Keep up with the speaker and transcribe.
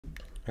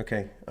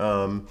Okay,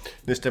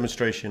 this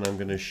demonstration I'm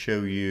going to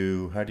show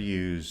you how to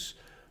use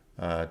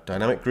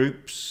dynamic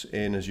groups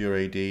in Azure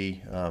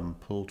AD,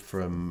 pulled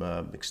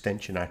from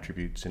extension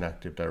attributes in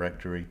Active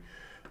Directory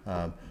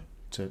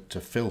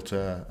to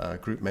filter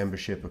group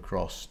membership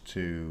across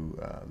to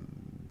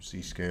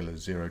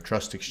Zscaler's Zero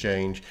Trust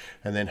Exchange,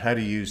 and then how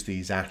to use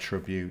these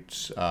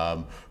attributes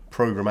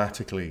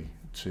programmatically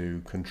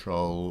to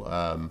control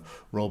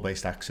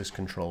role-based access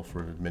control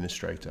for an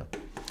administrator.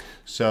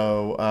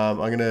 So I'm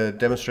going to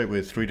demonstrate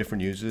with three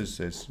different users.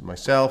 There's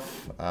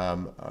myself,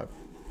 I'm a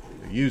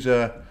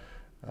user,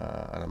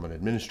 and I'm an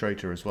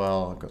administrator as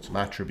well. I've got some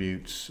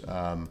attributes,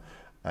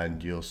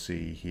 and you'll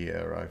see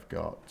here I've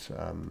got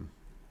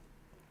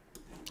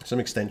some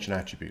extension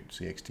attributes,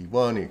 ext1,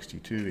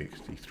 ext2,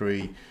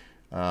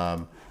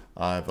 ext3.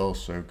 I've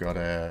also got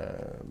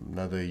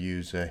another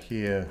user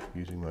here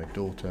using my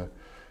daughter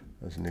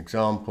as an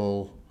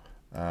example.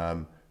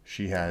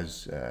 She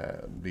has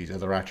these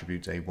other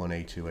attributes, A1,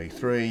 A2,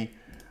 A3.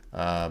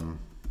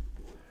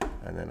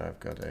 And then I've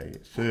got a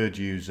third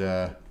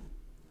user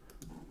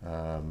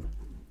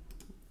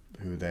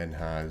who then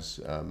has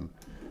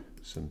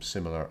some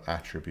similar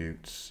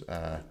attributes,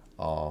 R1,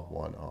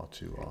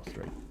 R2,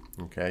 R3.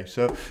 Okay,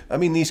 so I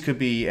mean, these could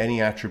be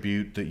any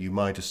attribute that you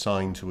might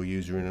assign to a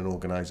user in an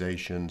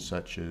organization,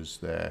 such as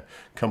their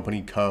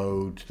company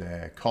code,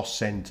 their cost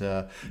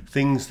center,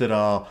 things that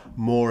are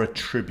more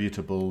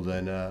attributable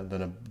than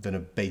a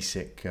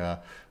basic,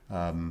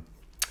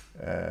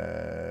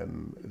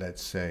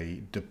 let's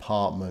say,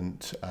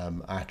 department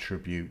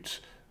attribute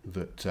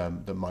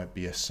that might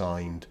be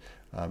assigned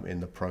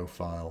in the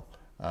profile,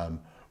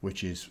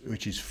 which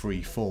is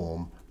free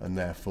form and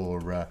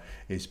therefore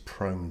is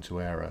prone to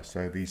error.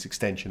 So these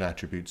extension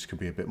attributes can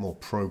be a bit more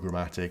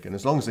programmatic, and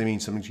as long as they mean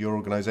something to your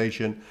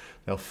organization,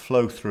 they'll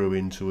flow through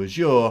into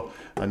Azure,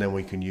 and then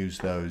we can use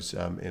those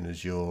in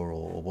Azure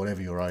or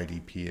whatever your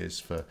IDP is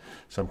for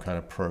some kind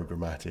of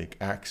programmatic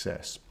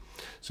access.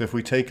 So if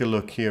we take a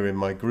look here in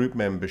my group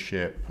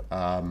membership,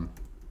 I've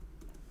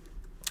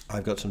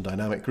got some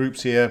dynamic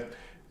groups here,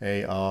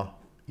 AR,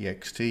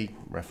 ext,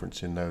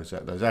 referencing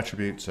those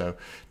attributes. So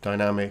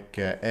dynamic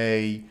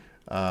A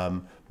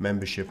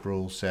membership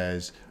rule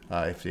says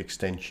if the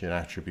extension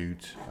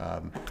attribute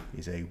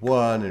is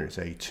A1 and it's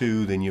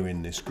A2, then you're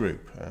in this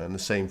group, and the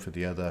same for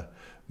the other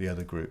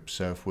groups.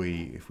 So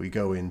if we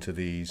go into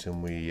these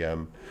and we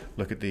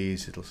look at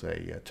these, it'll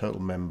say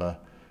total member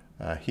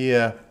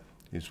here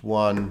is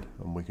 1,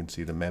 and we can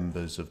see the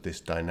members of this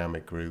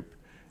dynamic group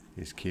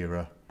is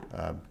Kira,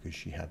 because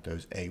she had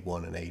those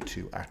A1 and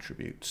A2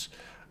 attributes.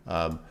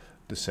 The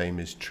same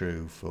is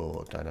true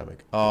for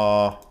dynamic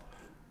R,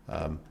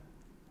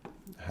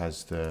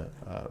 has the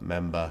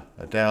member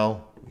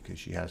Adele, because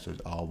she has those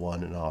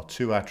R1 and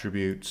R2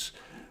 attributes,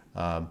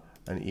 and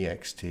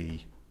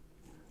ext,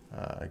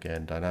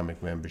 again,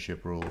 dynamic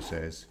membership rule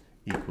says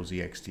equals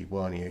ext1,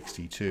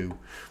 ext2,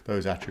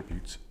 those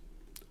attributes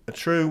are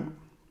true,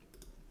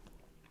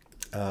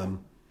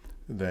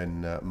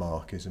 then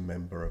Mark is a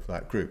member of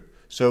that group.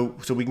 So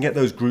we can get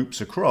those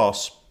groups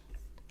across.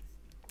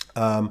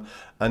 And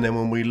then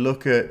when we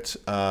look at,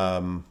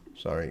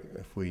 sorry,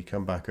 if we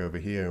come back over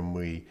here and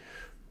we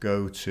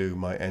go to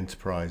my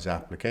enterprise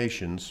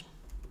applications,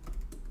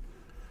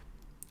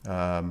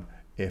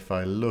 if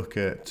I look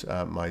at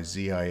my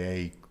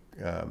ZIA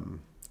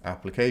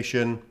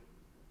application,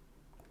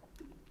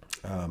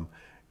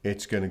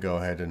 it's going to go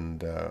ahead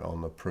and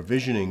on the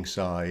provisioning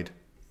side,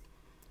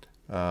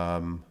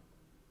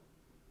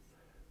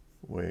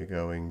 we're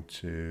going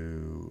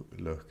to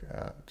look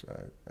at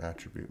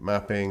attribute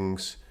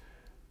mappings.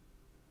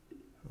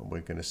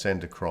 We're going to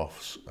send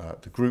across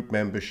the group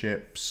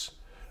memberships,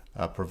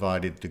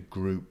 provided the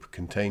group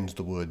contains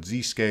the word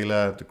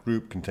Zscaler, the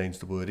group contains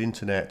the word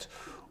Internet,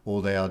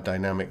 or they are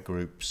dynamic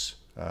groups.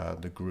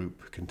 The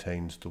group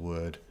contains the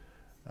word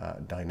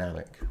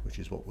dynamic, which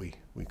is what we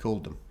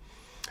called them.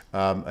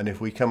 And if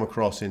we come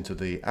across into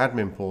the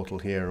admin portal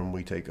here and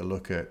we take a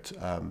look at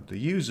the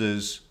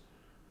users,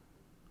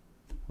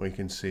 we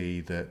can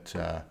see that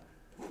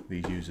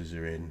these users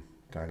are in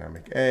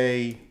dynamic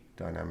A,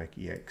 dynamic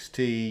ext,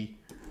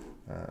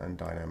 and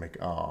dynamic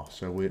R.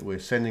 So we're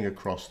sending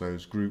across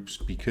those groups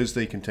because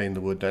they contain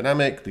the word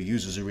dynamic. The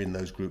users are in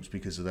those groups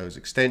because of those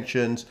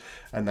extensions,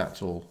 and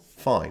that's all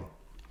fine.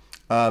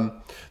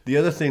 The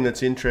other thing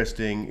that's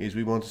interesting is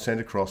we want to send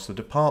across the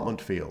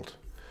department field.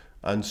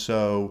 And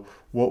so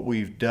what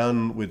we've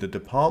done with the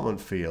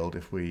department field,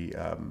 if we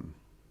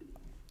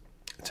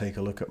take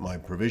a look at my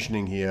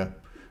provisioning here,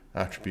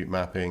 attribute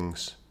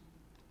mappings,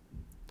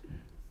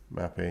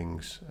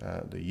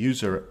 the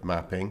user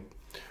mapping,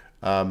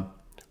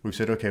 we've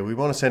said, okay, we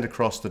want to send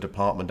across the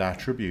department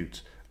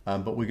attribute,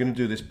 but we're going to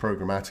do this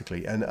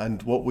programmatically.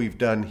 And what we've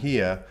done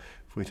here,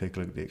 if we take a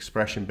look at the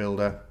expression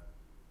builder,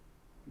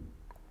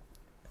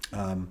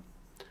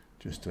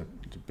 just to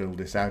build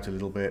this out a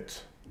little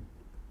bit,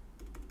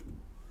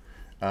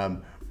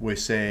 we're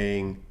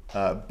saying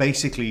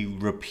basically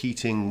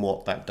repeating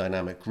what that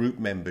dynamic group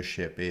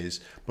membership is,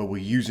 but we're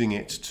using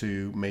it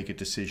to make a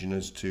decision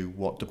as to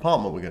what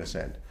department we're going to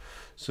send.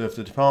 So if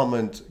the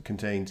department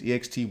contains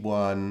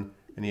ext1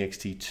 and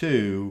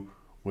ext2,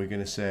 we're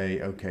going to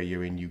say, okay,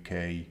 you're in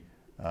UK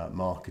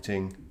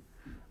marketing.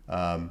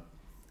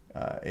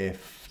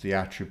 If the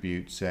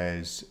attribute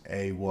says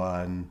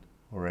A1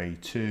 or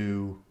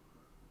A2,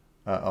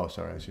 oh,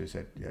 sorry, I should have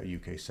said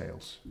UK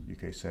sales.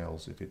 UK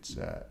sales, if it's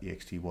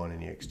ext1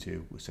 and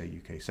ext2, we'll say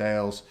UK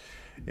sales.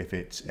 If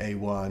it's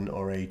A1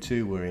 or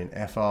A2, we're in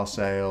FR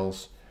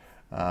sales.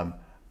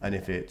 And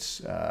if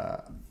it's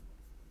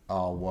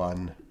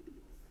R1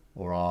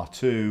 or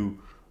R2,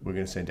 we're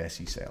going to send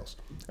SE sales.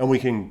 And we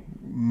can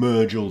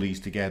merge all these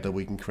together.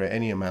 We can create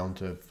any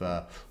amount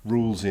of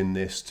rules in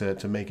this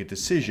to make a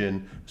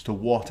decision as to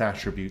what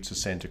attributes are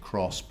sent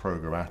across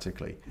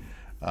programmatically.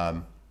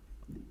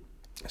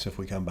 So if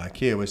we come back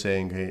here, we're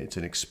saying it's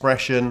an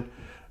expression.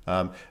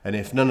 And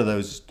if none of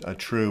those are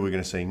true, we're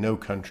going to say no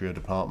country or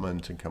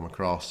department and come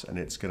across, and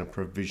it's going to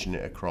provision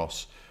it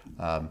across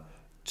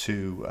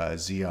to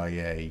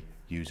ZIA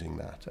using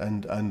that.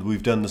 And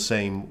we've done the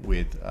same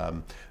with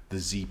the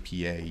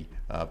ZPA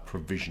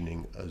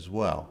provisioning as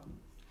well.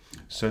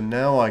 So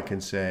now I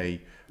can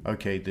say,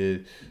 okay,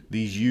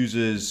 these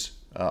users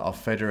are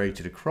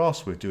federated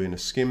across. We're doing a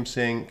skim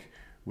sync.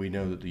 We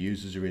know that the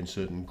users are in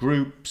certain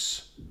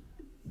groups.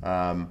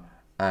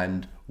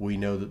 And we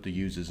know that the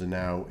users are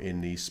now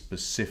in these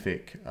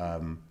specific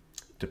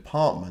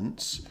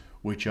departments,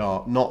 which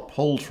are not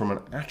pulled from an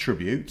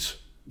attribute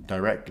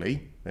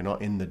directly. They're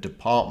not in the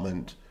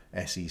department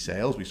SE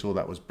sales. We saw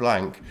that was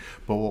blank.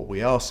 But what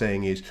we are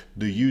saying is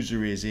the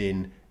user is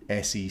in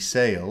SE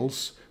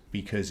sales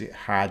because it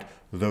had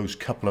those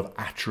couple of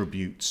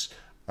attributes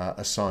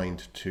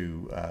assigned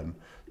to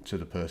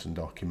the person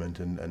document,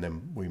 and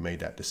then we made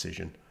that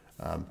decision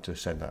to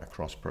send that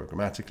across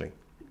programmatically.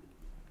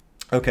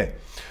 Okay,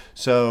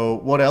 so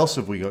what else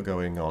have we got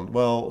going on?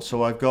 Well,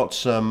 so I've got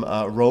some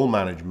role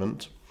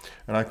management,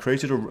 and I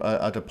created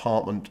a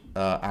department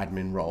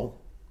admin role.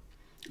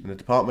 And the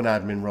department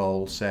admin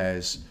role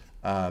says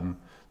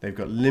they've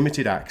got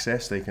limited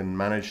access. They can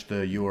manage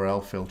the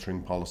URL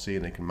filtering policy,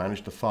 and they can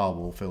manage the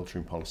firewall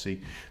filtering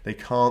policy. They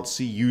can't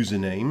see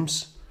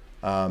usernames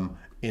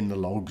in the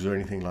logs or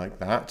anything like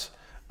that.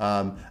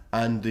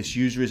 And this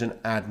user is an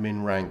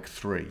admin rank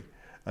 3.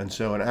 And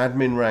so an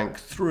admin rank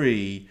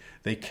 3,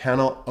 they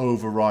cannot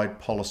override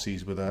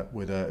policies with a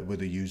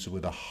user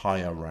with a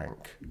higher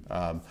rank.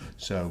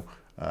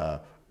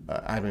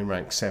 Admin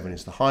rank 7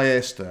 is the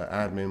highest.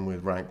 Admin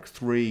with rank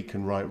 3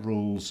 can write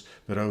rules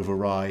that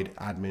override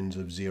admins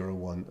of 0,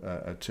 1,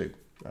 2.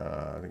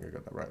 I think I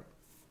got that right.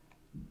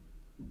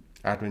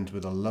 Admins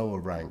with a lower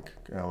rank,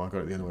 oh, I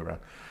got it the other way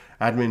around.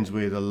 Admins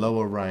with a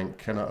lower rank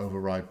cannot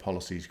override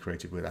policies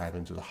created with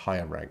admins with a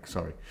higher rank,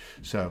 sorry.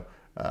 So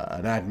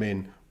an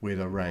admin with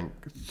a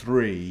rank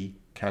 3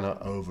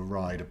 cannot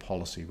override a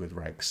policy with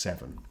rank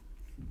 7.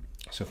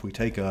 So if we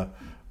take a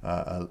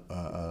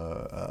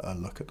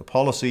look at the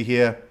policy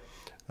here,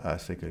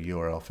 let's take a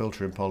URL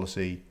filtering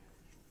policy.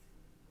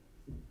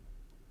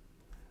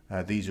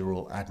 These are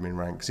all admin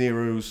rank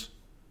 0s,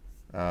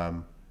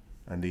 and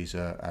these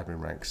are admin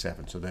rank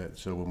 7.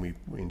 So when we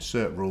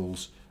insert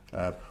rules,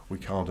 we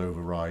can't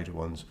override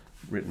ones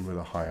written with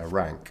a higher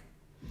rank.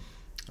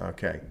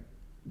 Okay.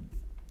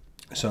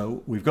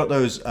 So we've got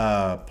those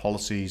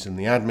policies and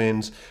the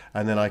admins,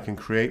 and then I can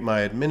create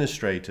my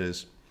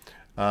administrators.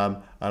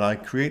 And I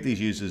create these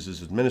users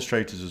as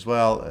administrators as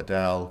well,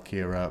 Adele,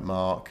 Kira,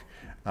 Mark.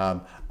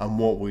 And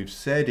what we've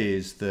said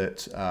is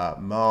that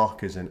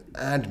Mark is an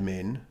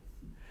admin.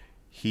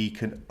 He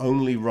can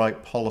only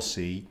write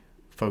policy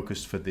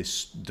focused for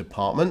this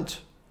department,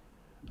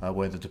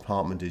 where the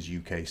department is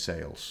UK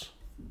sales.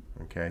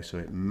 Okay, so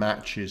it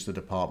matches the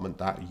department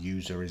that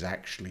user is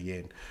actually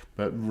in.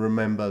 But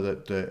remember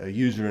that a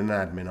user and an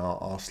admin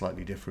are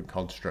slightly different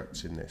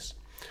constructs in this.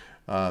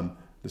 The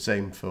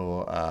same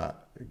for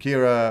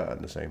Kira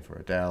and the same for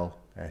Adele,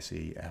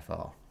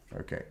 SEFR.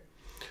 Okay,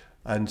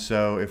 and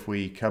so if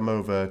we come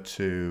over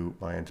to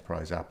my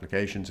enterprise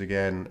applications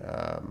again,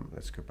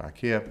 let's go back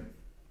here.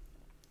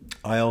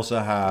 I also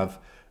have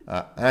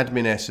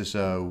admin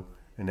SSO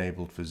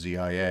enabled for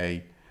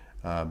ZIA,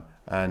 and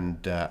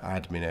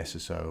admin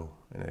SSO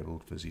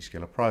enabled for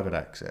Zscaler private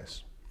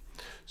access.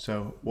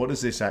 So what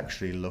does this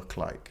actually look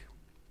like?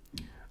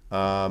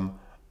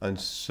 And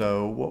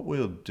so what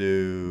we'll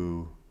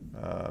do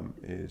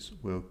is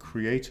we'll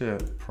create a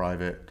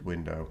private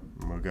window,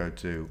 and we'll go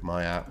to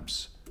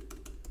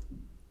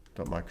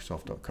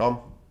myapps.microsoft.com.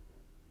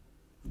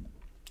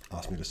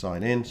 Ask me to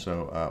sign in,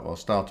 so we'll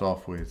start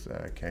off with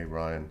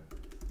kryan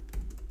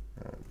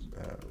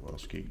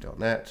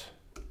wellsgeek.net.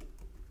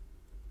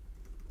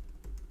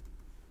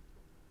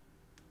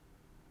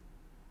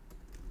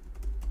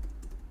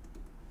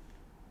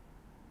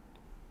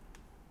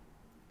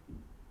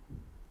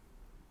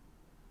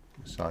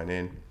 Sign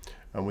in,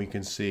 and we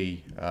can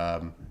see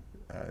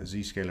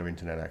Zscaler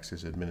Internet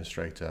Access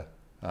Administrator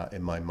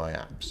in my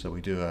apps. So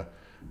we do a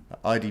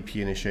IDP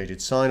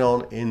initiated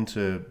sign-on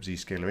into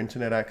Zscaler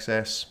Internet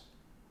Access.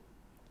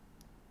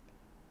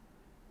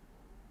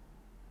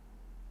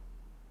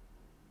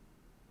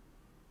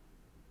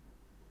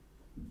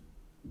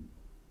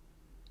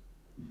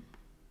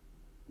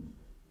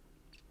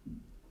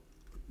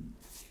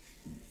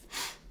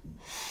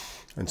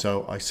 And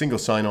so I single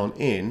sign on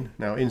in.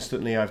 Now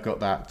instantly I've got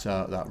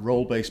that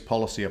role-based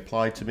policy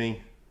applied to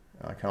me.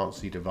 I can't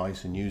see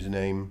device and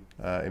username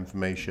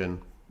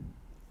information.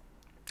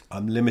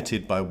 I'm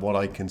limited by what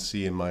I can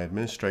see in my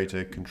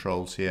administrator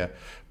controls here,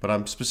 but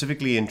I'm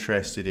specifically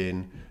interested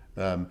in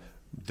the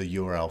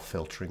URL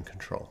filtering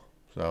control.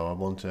 So I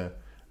want to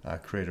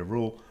create a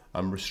rule.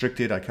 I'm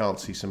restricted. I can't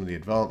see some of the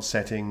advanced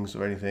settings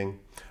or anything,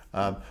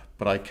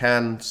 but I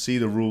can see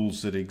the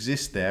rules that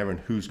exist there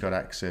and who's got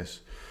access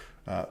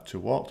to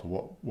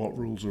what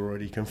rules are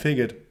already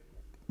configured.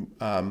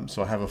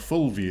 So I have a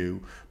full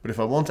view, but if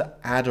I want to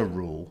add a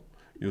rule,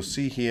 you'll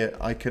see here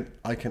I can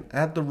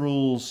add the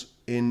rules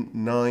in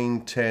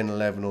 9, 10,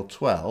 11 or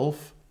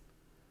 12,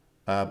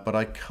 but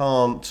I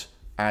can't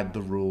add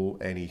the rule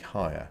any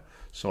higher.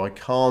 So I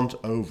can't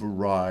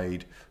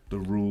override the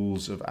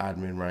rules of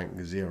admin rank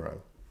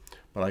 0,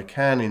 but I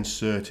can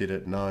insert it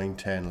at 9,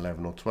 10,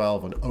 11 or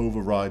 12 and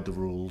override the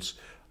rules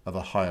of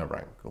a higher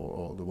rank,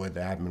 or the way the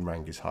admin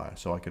rank is higher.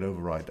 So I could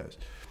override those.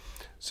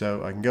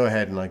 So I can go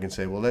ahead and I can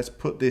say, well, let's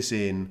put this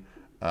in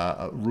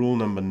rule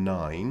number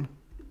 9.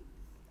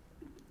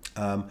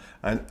 And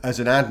as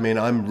an admin,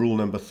 I'm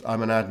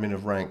an admin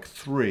of rank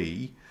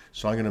 3.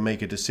 So I'm going to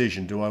make a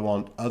decision. Do I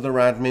want other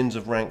admins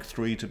of rank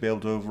 3 to be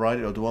able to override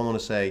it? Or do I want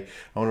to say,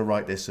 I want to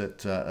write this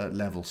at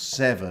level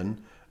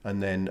 7,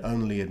 and then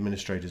only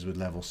administrators with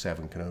level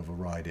 7 can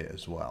override it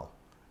as well.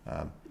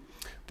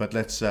 But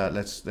let's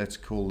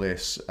call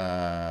this,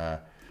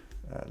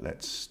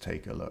 let's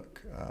take a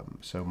look.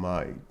 So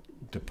my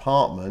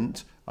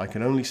department, I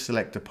can only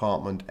select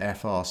department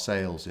FR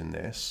sales in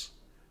this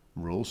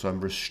rule. So I'm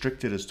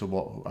restricted as to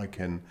what I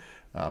can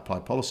apply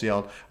policy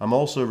on. I'm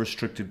also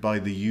restricted by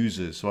the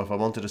users. So if I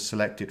wanted to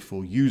select it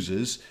for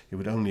users, it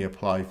would only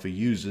apply for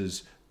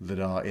users that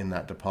are in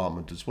that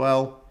department as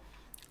well.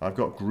 I've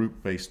got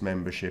group-based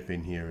membership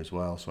in here as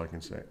well, so I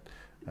can set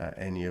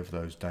any of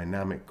those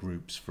dynamic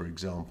groups, for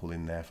example,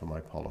 in there for my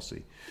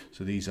policy.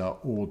 So these are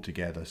all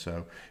together.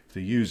 So if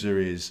the user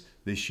is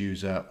this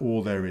user,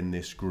 or they're in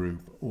this group,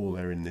 or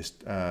they're in this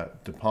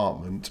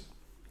department,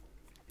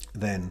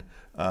 then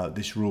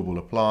this rule will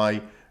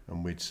apply,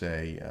 and we'd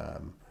say,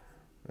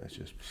 let's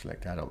just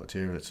select adult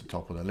material, it's the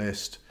top of the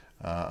list,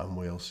 and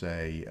we'll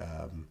say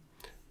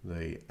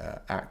the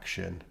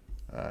action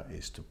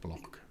is to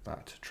block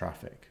that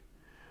traffic.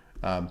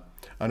 And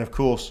of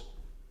course,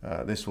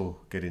 this will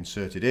get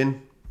inserted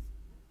in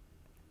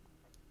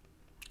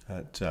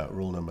at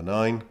rule number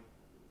 9.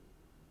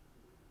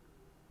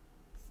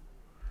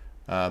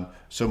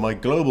 So my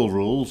global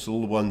rules,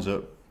 all the ones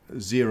that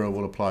 0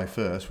 will apply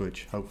first,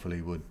 which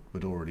hopefully would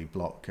already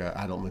block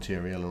adult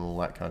material and all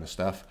that kind of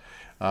stuff.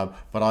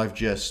 But I've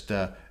just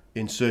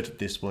inserted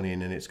this one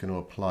in, and it's going to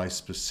apply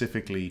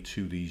specifically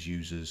to these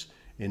users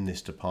in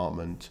this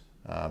department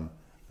and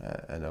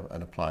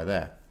apply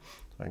there.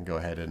 So I can go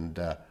ahead and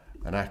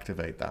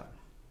activate that.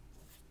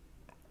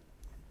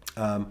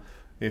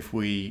 If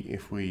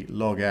we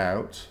log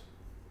out,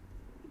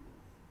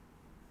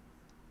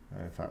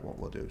 in fact, what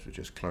we'll do is we'll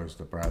just close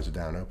the browser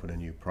down, open a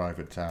new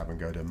private tab, and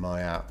go to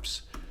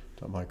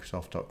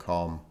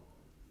myapps.microsoft.com.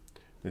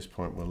 At this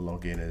point, we'll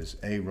log in as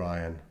A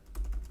Ryan.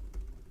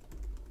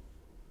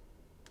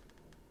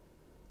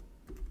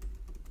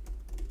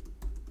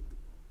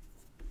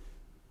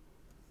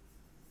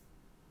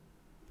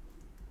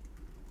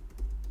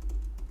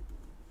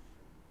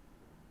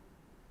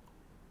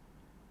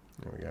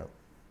 There we go.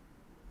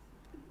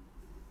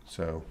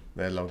 So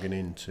they're logging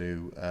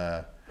into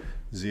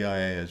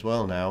ZIA as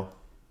well now.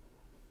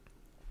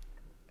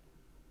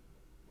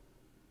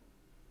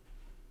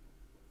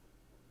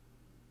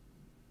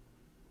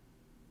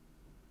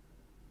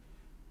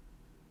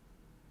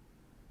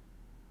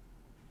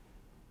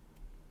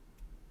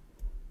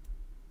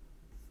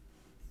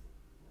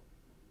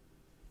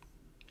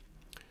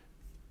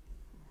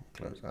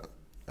 Close that.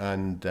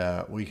 And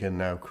we can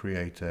now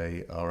create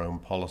our own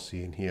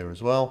policy in here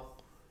as well.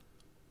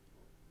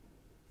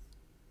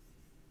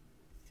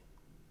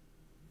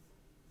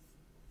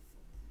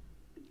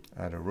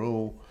 Add a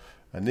rule,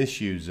 and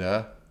this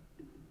user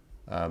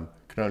can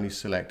only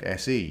select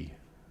SE.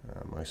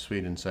 My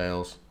Sweden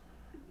sales,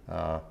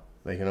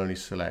 they can only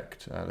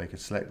select, they can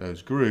select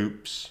those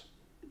groups,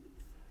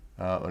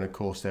 and of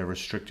course they're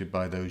restricted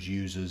by those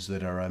users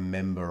that are a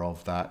member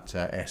of that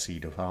SE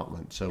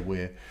department. So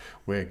we're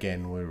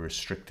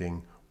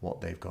restricting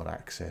what they've got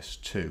access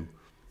to,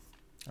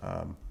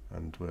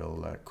 and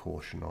we'll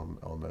caution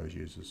on those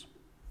users.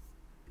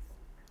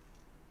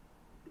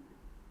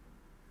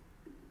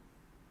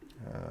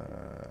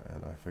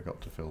 And I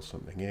forgot to fill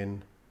something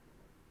in.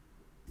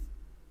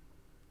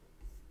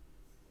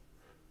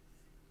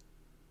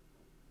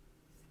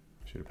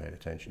 Should have paid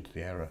attention to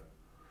the error.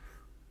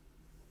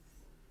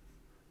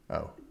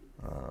 Oh,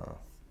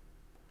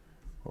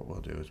 what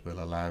we'll do is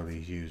we'll allow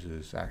these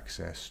users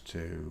access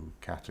to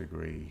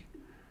category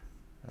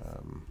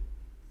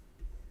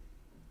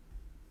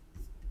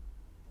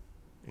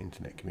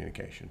internet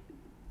communication.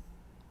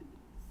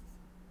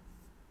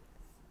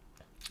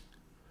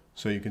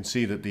 So you can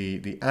see that the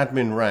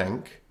admin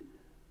rank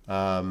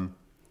and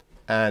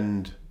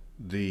and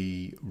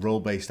the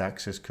role-based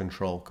access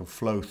control can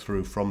flow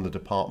through from the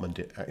department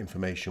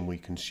information we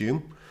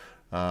consume,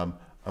 and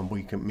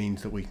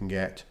means that we can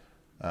get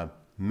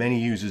many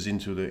users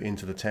into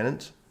the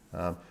tenant,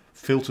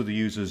 filter the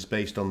users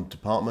based on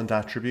department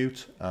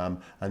attribute,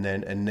 and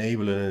then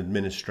enable an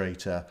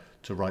administrator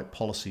to write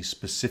policies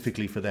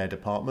specifically for their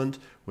department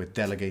with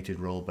delegated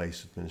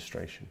role-based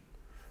administration.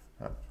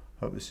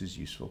 Hope this is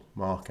useful.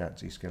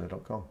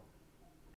 Mark@zscaler.com.